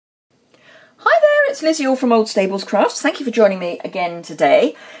it's Lizzie all from Old Stables Crafts. Thank you for joining me again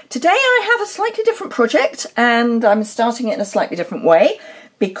today. Today I have a slightly different project and I'm starting it in a slightly different way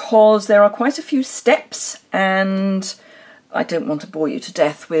because there are quite a few steps and I don't want to bore you to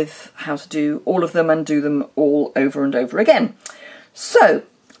death with how to do all of them and do them all over and over again. So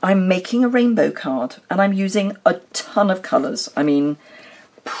I'm making a rainbow card and I'm using a ton of colours. I mean,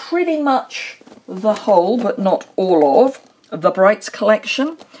 pretty much the whole, but not all of, the Brights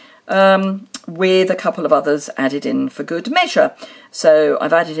collection, with a couple of others added in for good measure. So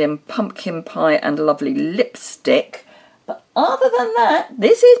I've added in pumpkin pie and lovely lipstick. But other than that,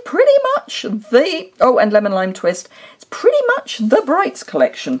 this is pretty much the... Oh, and lemon lime twist. It's pretty much the Brights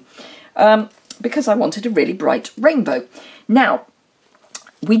collection because I wanted a really bright rainbow. Now,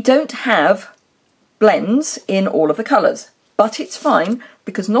 we don't have blends in all of the colours, but it's fine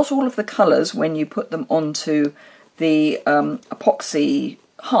because not all of the colours, when you put them onto the epoxy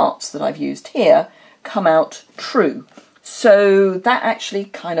hearts that I've used here, come out true. So that actually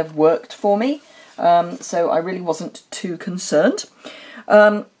kind of worked for me. So I really wasn't too concerned.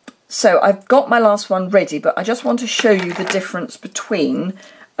 So I've got my last one ready, but I just want to show you the difference between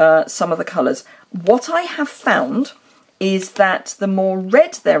some of the colours. What I have found is that the more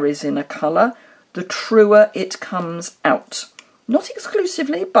red there is in a colour, the truer it comes out. Not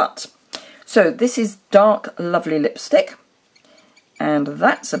exclusively, but... So this is dark lovely lipstick, and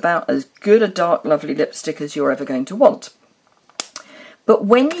that's about as good a dark lovely lipstick as you're ever going to want. But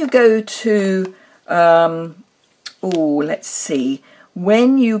when you go to, let's see,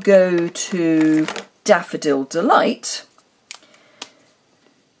 when you go to Daffodil Delight,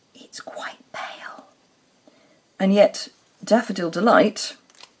 it's quite pale. And yet Daffodil Delight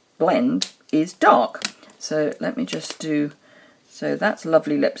blend is dark. So let me just do, so that's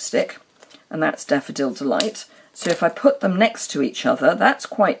lovely lipstick and that's Daffodil Delight. So if I put them next to each other, that's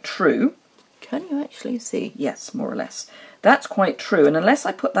quite true. Can you actually see? Yes, more or less. That's quite true. And unless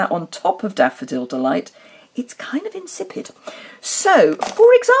I put that on top of Daffodil Delight, it's kind of insipid. So, for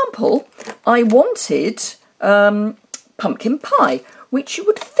example, I wanted pumpkin pie, which you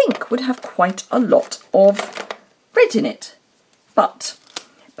would think would have quite a lot of red in it. But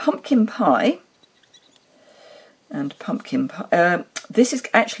pumpkin pie and pumpkin pie, this is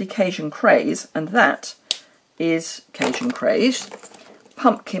actually Cajun Craze, and that is Cajun Craze.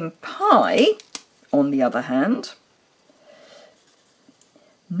 Pumpkin pie, on the other hand,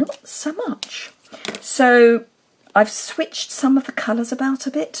 not so much. So I've switched some of the colours about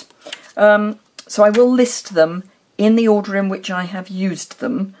a bit. So I will list them in the order in which I have used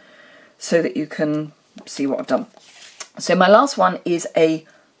them so that you can see what I've done. So my last one is a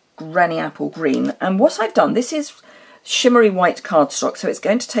Granny Apple Green. And what I've done, this is shimmery white cardstock, so it's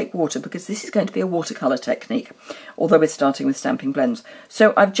going to take water because this is going to be a watercolour technique, although we're starting with stamping blends.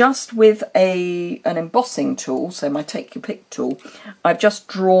 So I've just, with an embossing tool, so my take your pick tool, I've just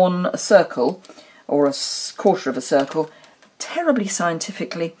drawn a circle, or a quarter of a circle, terribly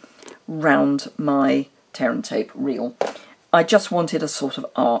scientifically, round my tear and tape reel. I just wanted a sort of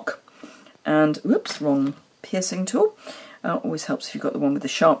arc. And, whoops, wrong piercing tool. Always helps if you've got the one with the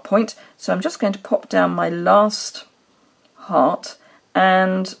sharp point. So I'm just going to pop down my last heart,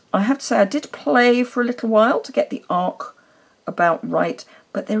 and I have to say I did play for a little while to get the arc about right,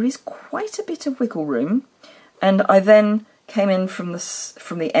 but there is quite a bit of wiggle room, and I then came in from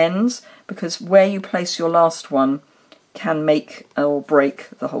the ends, because where you place your last one can make or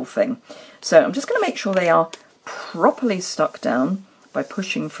break the whole thing. So I'm just going to make sure they are properly stuck down by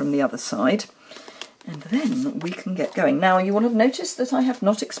pushing from the other side, and then we can get going. Now you will have noticed that I have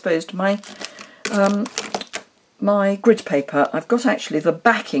not exposed my my grid paper. I've got actually the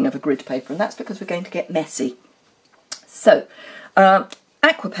backing of a grid paper, and that's because we're going to get messy. So,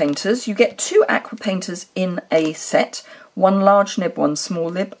 aqua painters, you get 2 aqua painters in a set, one large nib, one small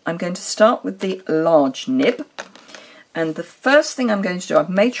nib. I'm going to start with the large nib, and the first thing I'm going to do, I've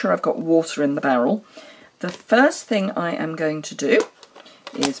made sure I've got water in the barrel. The first thing I am going to do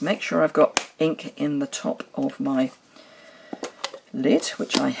is make sure I've got ink in the top of my lid,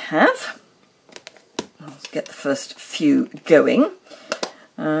 which I have. I'll get the first few going,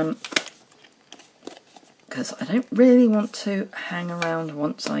 because I don't really want to hang around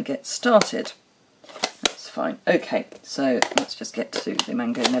once I get started. That's fine. Okay, so let's just get to the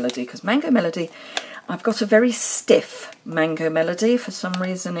Mango Melody, because Mango Melody, I've got a very stiff Mango Melody. For some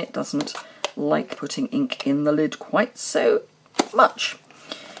reason it doesn't like putting ink in the lid quite so much.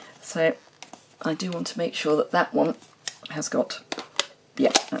 So I do want to make sure that that one has got,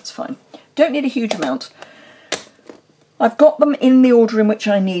 yeah, that's fine. Don't need a huge amount. I've got them in the order in which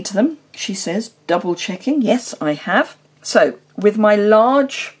I need them, she says, double checking. Yes, I have. So with my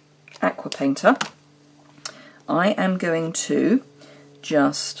large aqua painter, I am going to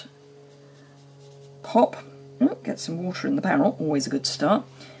just pop, get some water in the barrel, always a good start,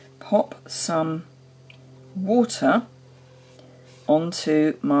 pop some water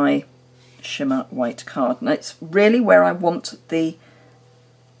onto my shimmer white card. Now it's really where I want the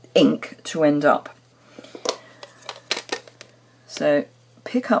ink to end up. So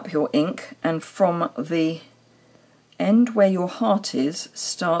pick up your ink and from the end where your heart is,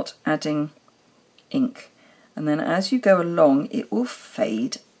 start adding ink. And then as you go along, it will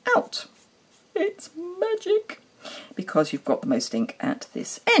fade out. It's magic because you've got the most ink at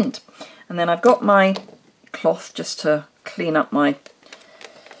this end. And then I've got my cloth just to clean up my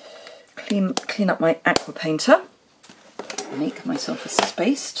aqua painter. Make myself a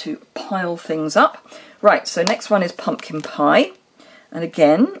space to pile things up. Right, so next one is pumpkin pie. And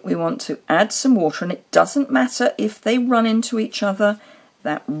again, we want to add some water, and it doesn't matter if they run into each other.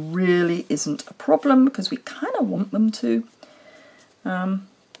 That really isn't a problem because we kind of want them to. And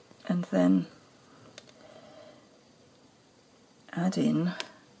then add in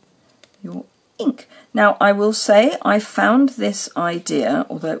your ink. Now I will say I found this idea,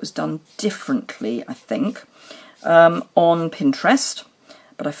 although it was done differently I think, on Pinterest,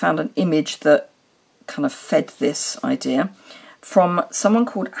 but I found an image that kind of fed this idea from someone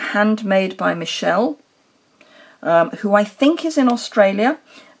called Handmade by Michelle, who I think is in Australia,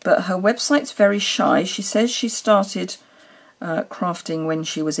 but her website's very shy. She says she started crafting when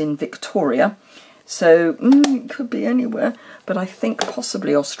she was in Victoria, so it could be anywhere, but I think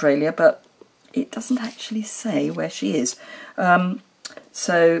possibly Australia, but it doesn't actually say where she is.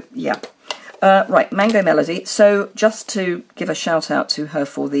 So yeah. Right, Mango Melody. So just to give a shout out to her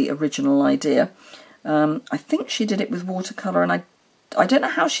for the original idea, I think she did it with watercolour, and I don't know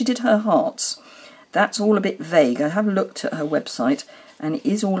how she did her hearts. That's all a bit vague. I have looked at her website and it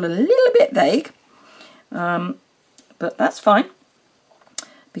is all a little bit vague, but that's fine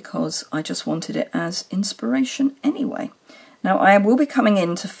because I just wanted it as inspiration anyway. Now I will be coming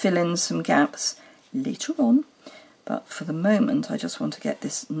in to fill in some gaps later on, but for the moment I just want to get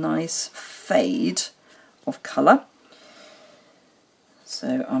this nice fade of colour.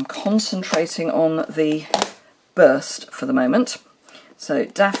 So I'm concentrating on the burst for the moment. So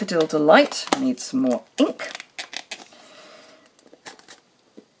Daffodil Delight needs some more ink.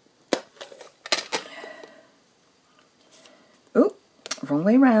 Oh, wrong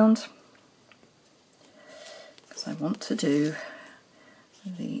way round. Because I want to do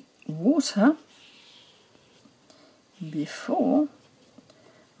the water before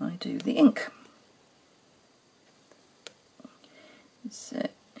I do the ink. So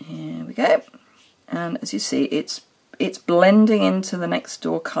here we go. And as you see, it's blending into the next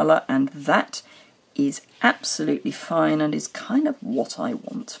door colour, and that is absolutely fine and is kind of what I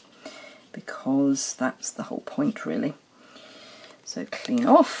want, because that's the whole point really. So clean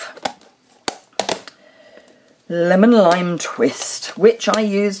off. Lemon Lime Twist, which I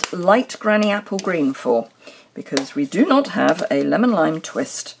used light Granny Apple Green for, because we do not have a Lemon Lime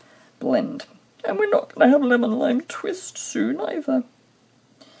Twist blend. And we're not going to have Lemon Lime Twist soon either.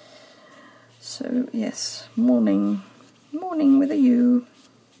 So yes, morning with a U.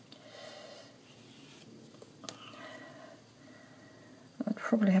 I'd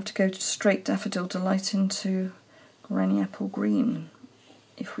probably have to go straight Daffodil Delight into Granny Apple Green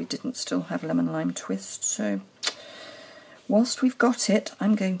if we didn't still have Lemon Lime Twist. So whilst we've got it,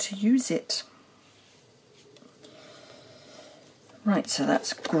 I'm going to use it. Right, so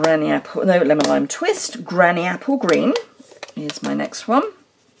that's Lemon Lime Twist. Granny Apple Green is my next one.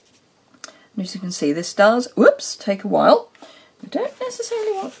 And as you can see, this does, whoops, take a while. You don't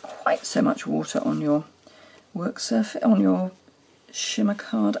necessarily want quite so much water on your work surface, on your shimmer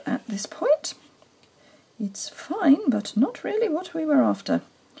card at this point. It's fine, but not really what we were after.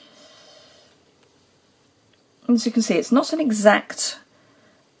 As you can see, it's not an exact,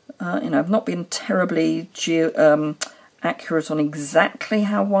 I've not been terribly accurate on exactly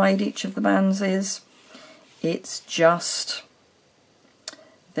how wide each of the bands is. It's just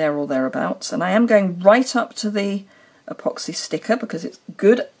there or thereabouts, and I am going right up to the epoxy sticker because it's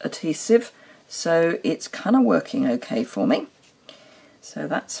good adhesive, so it's kind of working okay for me, so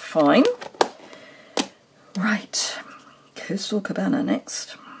that's fine. Right, Coastal Cabana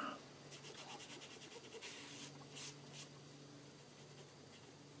next.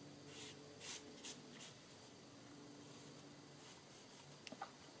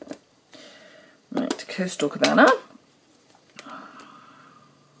 Right, Coastal Cabana.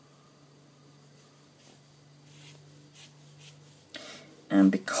 And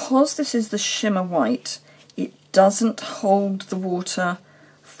because this is the shimmer white, it doesn't hold the water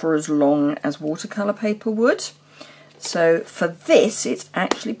for as long as watercolour paper would. So for this, it's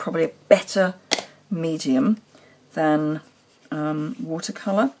actually probably a better medium than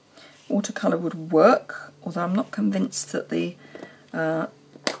watercolour. Watercolour would work, although I'm not convinced that the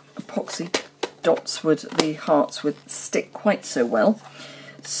epoxy dots the hearts would stick quite so well.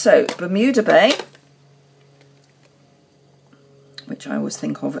 So Bermuda Bay, which I always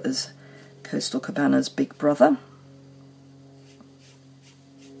think of as Coastal Cabana's big brother.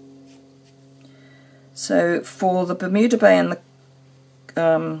 So for the Bermuda Bay and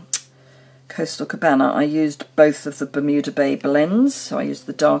the Coastal Cabana, I used both of the Bermuda Bay blends, so I used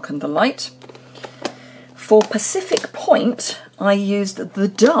the dark and the light. For Pacific Point, I used the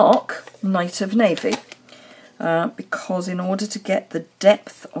dark Night of Navy, because in order to get the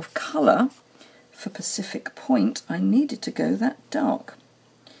depth of colour for Pacific Point, I needed to go that dark.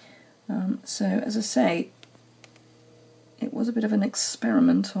 So, as I say, it was a bit of an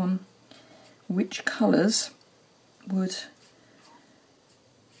experiment on which colours would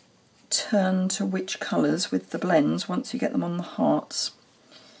turn to which colours with the blends once you get them on the hearts.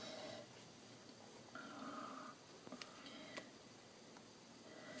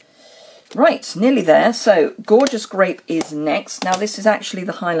 Right, nearly there. So Gorgeous Grape is next. Now this is actually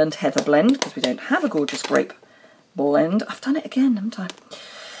the Highland Heather blend, because we don't have a Gorgeous Grape blend. I've done it again, haven't I?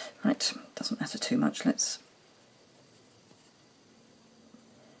 Right, doesn't matter too much. Let's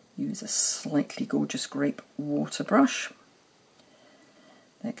use a slightly Gorgeous Grape water brush.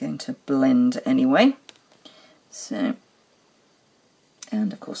 They're going to blend anyway. So,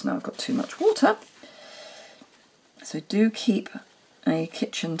 and of course now I've got too much water. So do keep a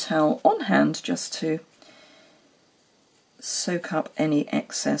kitchen towel on hand just to soak up any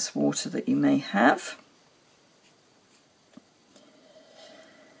excess water that you may have.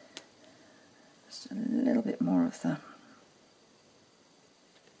 Just a little bit more of the,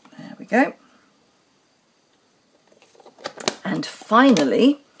 there we go. And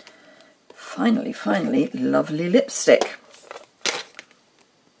finally, lovely lipstick.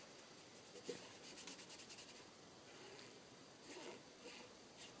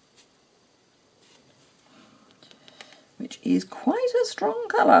 Which is quite a strong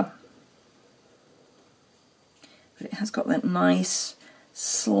colour. But it has got that nice,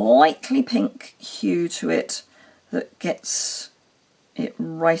 slightly pink hue to it that gets it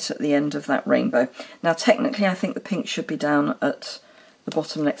right at the end of that rainbow. Now technically I think the pink should be down at the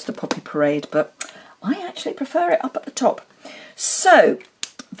bottom next to Poppy Parade, but I actually prefer it up at the top. So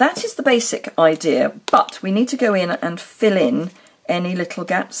that is the basic idea, but we need to go in and fill in any little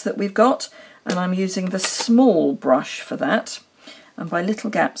gaps that we've got, and I'm using the small brush for that. And by little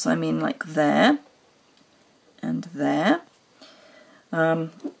gaps I mean like there and there,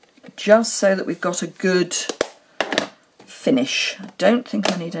 just so that we've got a good finish. I don't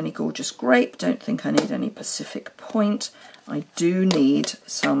think I need any Gorgeous Grape, don't think I need any Pacific Point. I do need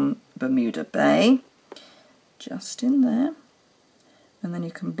some Bermuda Bay, just in there. And then you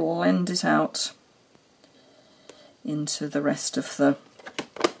can blend it out into the rest of the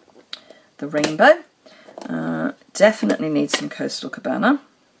rainbow. Definitely need some Coastal Cabana.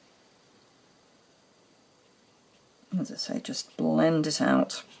 As I say, just blend it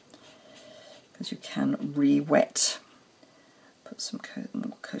out, because you can re-wet. Put some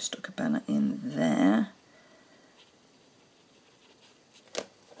more Coastal Cabana in there.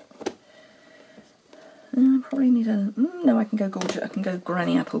 Probably need a, no, I can go gorgeous. I can go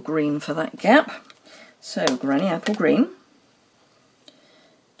Granny Apple Green for that gap. So Granny Apple Green,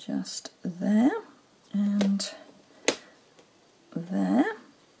 just there and there.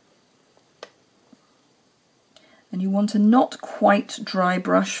 And you want a not quite dry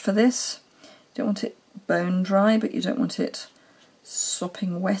brush for this. You don't want it bone dry, but you don't want it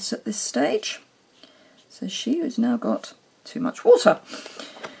sopping wet at this stage. So she has now got too much water.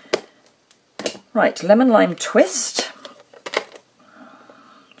 Right, Lemon Lime Twist.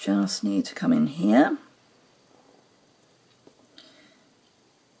 Just need to come in here.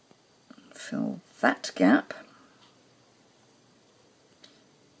 Fill that gap.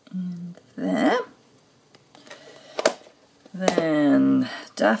 And there. Then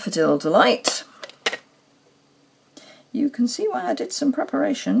Daffodil Delight. You can see why I did some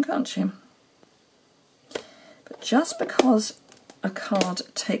preparation, can't you? But just because a card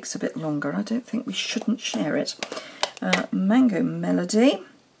takes a bit longer, I don't think we shouldn't share it. Mango Melody.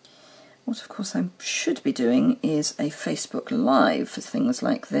 What of course I should be doing is a Facebook Live for things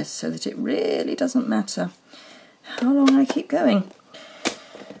like this, so that it really doesn't matter how long I keep going.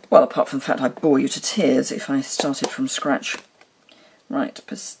 Well, apart from the fact I'd bore you to tears if I started from scratch. Right,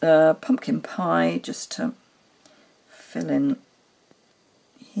 Pumpkin Pie, just to fill in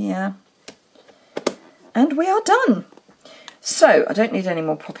here. And we are done. So I don't need any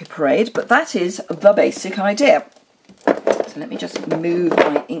more Poppy Parade, but that is the basic idea. So let me just move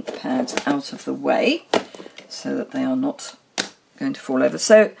my ink pads out of the way so that they are not going to fall over.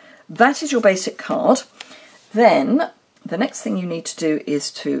 So that is your basic card. Then the next thing you need to do is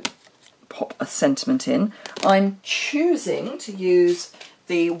to pop a sentiment in. I'm choosing to use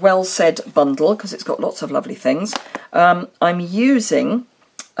the Well Said bundle because it's got lots of lovely things. I'm using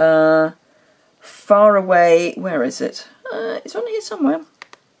Far Away, where is it? It's on here somewhere.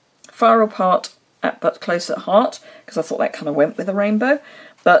 Far Apart but Close at Heart, because I thought that kind of went with a rainbow.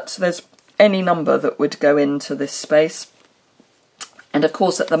 But there's any number that would go into this space. And of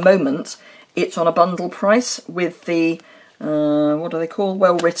course at the moment it's on a bundle price with the, what are they called?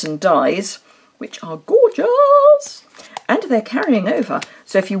 Well Written dies, which are gorgeous. And they're carrying over.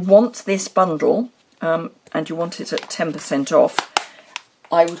 So if you want this bundle and you want it at 10% off,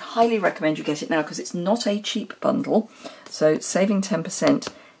 I would highly recommend you get it now because it's not a cheap bundle. So saving 10%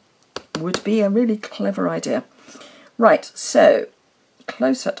 would be a really clever idea. Right, so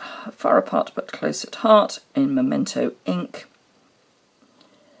Far Apart but Close at Heart in Memento ink.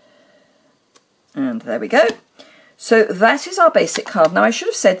 And there we go. So that is our basic card. Now I should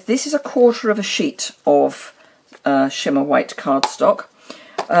have said this is a quarter of a sheet of shimmer white cardstock.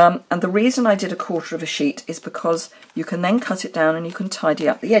 And the reason I did a quarter of a sheet is because you can then cut it down and you can tidy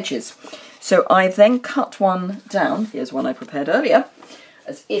up the edges. So I've then cut one down. Here's one I prepared earlier,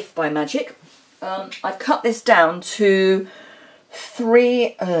 as if by magic. I've cut this down to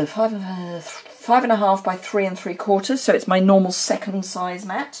 5.5 by 3 3/4, so it's my normal second size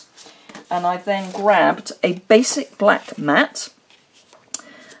mat. And I've then grabbed a basic black mat,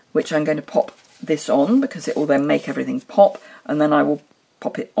 which I'm going to pop this on because it will then make everything pop, and then I will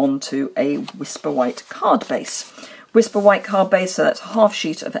pop it onto a Whisper White card base. Whisper White card base, so that's a half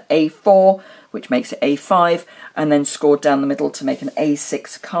sheet of A4, which makes it A5, and then scored down the middle to make an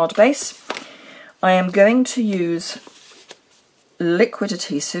A6 card base. I am going to use liquid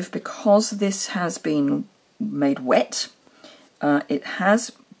adhesive because this has been made wet. It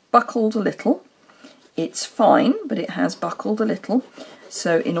has buckled a little. It's fine, but it has buckled a little.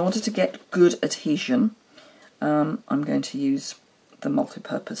 So in order to get good adhesion, I'm going to use the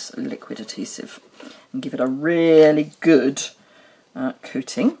multi-purpose liquid adhesive and give it a really good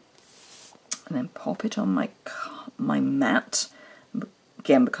coating, and then pop it on my mat.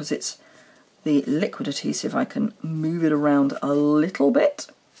 Again, because it's the liquid adhesive, I can move it around a little bit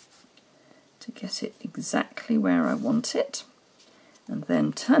to get it exactly where I want it, and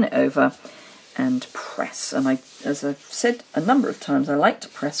then turn it over and press. And as I've said a number of times, I like to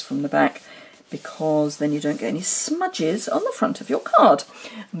press from the back because then you don't get any smudges on the front of your card.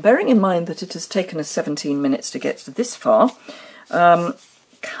 Bearing in mind that it has taken us 17 minutes to get to this far,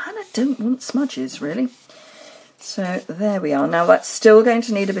 kind of don't want smudges really. So there we are. Now that's still going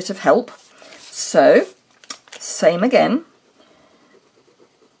to need a bit of help. So same again.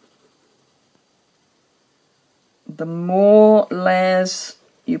 The more layers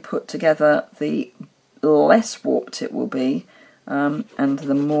you put together, the less warped it will be, and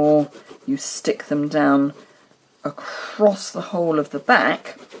the more you stick them down across the whole of the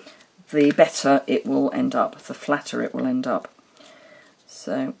back, the better it will end up, the flatter it will end up.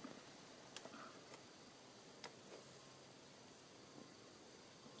 So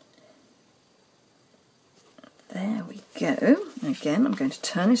there we go. Again, I'm going to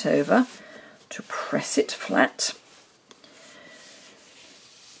turn it over to press it flat.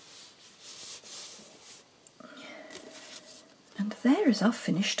 And there is our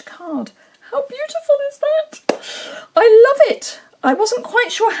finished card. How beautiful is that? I love it. I wasn't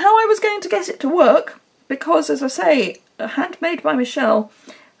quite sure how I was going to get it to work because, as I say, handmade by Michelle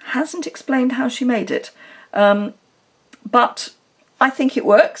hasn't explained how she made it. But I think it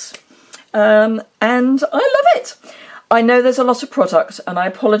works, and I love it. I know there's a lot of product and I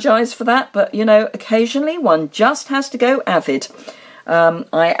apologise for that, but you know, occasionally one just has to go avid.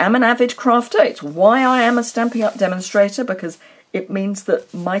 I am an avid crafter. It's why I am a Stampin' Up! Demonstrator, because it means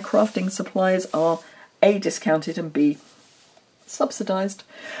that my crafting supplies are A, discounted, and B, subsidised.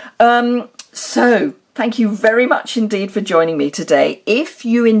 So thank you very much indeed for joining me today. If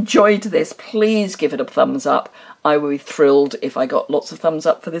you enjoyed this, please give it a thumbs up. I would be thrilled if I got lots of thumbs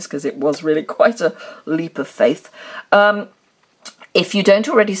up for this because it was really quite a leap of faith. If you don't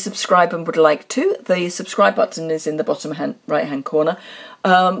already subscribe and would like to, the subscribe button is in the bottom right hand corner.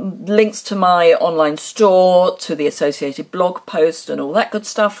 Links to my online store, to the associated blog post and all that good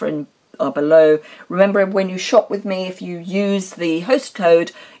stuff are below. Remember, when you shop with me, if you use the host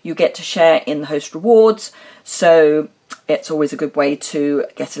code, you get to share in the host rewards. So It's always a good way to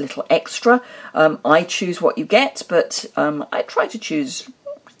get a little extra. I choose what you get, but I try to choose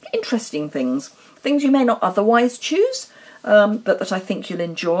interesting things you may not otherwise choose, but that I think you'll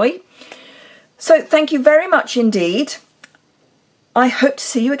enjoy. So thank you very much indeed. I hope to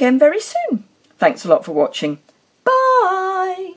see you again very soon. Thanks a lot for watching.